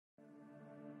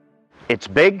It's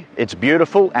big, it's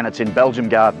beautiful, and it's in Belgian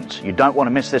Gardens. You don't want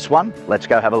to miss this one. Let's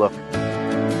go have a look.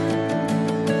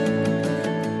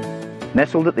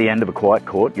 Nestled at the end of a quiet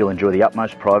court, you'll enjoy the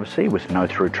utmost privacy with no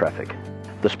through traffic.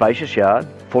 The spacious yard,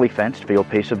 fully fenced for your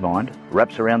peace of mind,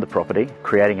 wraps around the property,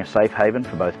 creating a safe haven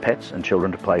for both pets and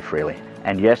children to play freely.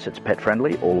 And yes, it's pet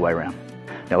friendly all the way around.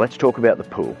 Now let's talk about the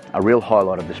pool, a real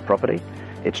highlight of this property.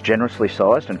 It's generously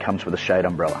sized and comes with a shade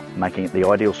umbrella, making it the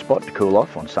ideal spot to cool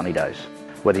off on sunny days.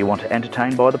 Whether you want to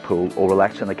entertain by the pool or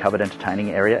relax in the covered entertaining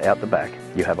area out the back,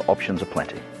 you have options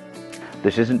aplenty.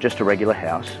 This isn't just a regular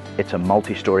house, it's a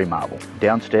multi-story marvel.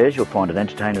 Downstairs you'll find an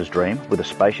entertainer's dream with a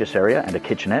spacious area and a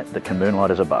kitchenette that can moonlight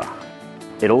as a bar.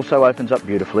 It also opens up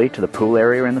beautifully to the pool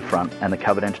area in the front and the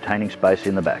covered entertaining space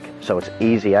in the back, so it's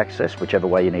easy access whichever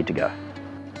way you need to go.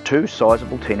 Two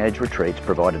sizable teenage retreats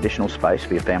provide additional space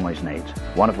for your family's needs,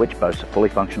 one of which boasts a fully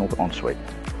functional ensuite.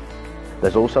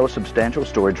 There's also a substantial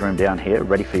storage room down here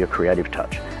ready for your creative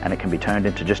touch, and it can be turned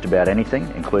into just about anything,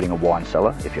 including a wine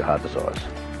cellar if you're hard to size.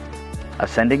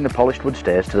 Ascending the polished wood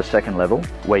stairs to the second level,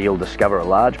 where you'll discover a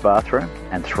large bathroom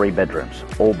and 3 bedrooms,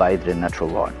 all bathed in natural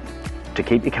light. To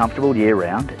keep you comfortable year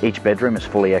round, each bedroom is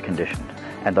fully air conditioned,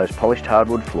 and those polished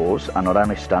hardwood floors are not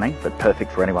only stunning, but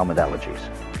perfect for anyone with allergies.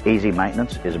 Easy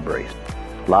maintenance is a breeze.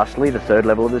 Lastly, the third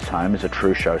level of this home is a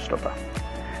true showstopper.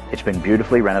 It's been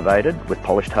beautifully renovated with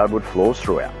polished hardwood floors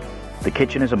throughout. The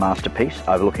kitchen is a masterpiece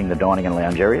overlooking the dining and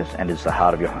lounge areas and is the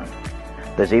heart of your home.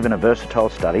 There's even a versatile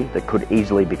study that could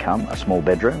easily become a small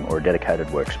bedroom or a dedicated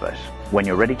workspace. When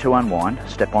you're ready to unwind,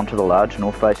 step onto the large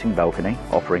north-facing balcony,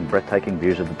 offering breathtaking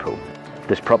views of the pool.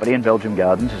 This property in Belgian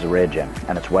Gardens is a rare gem,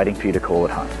 and it's waiting for you to call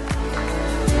it home.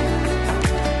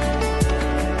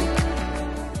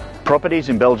 Properties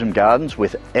in Belgian Gardens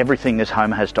with everything this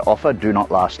home has to offer do not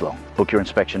last long. Book your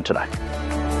inspection today.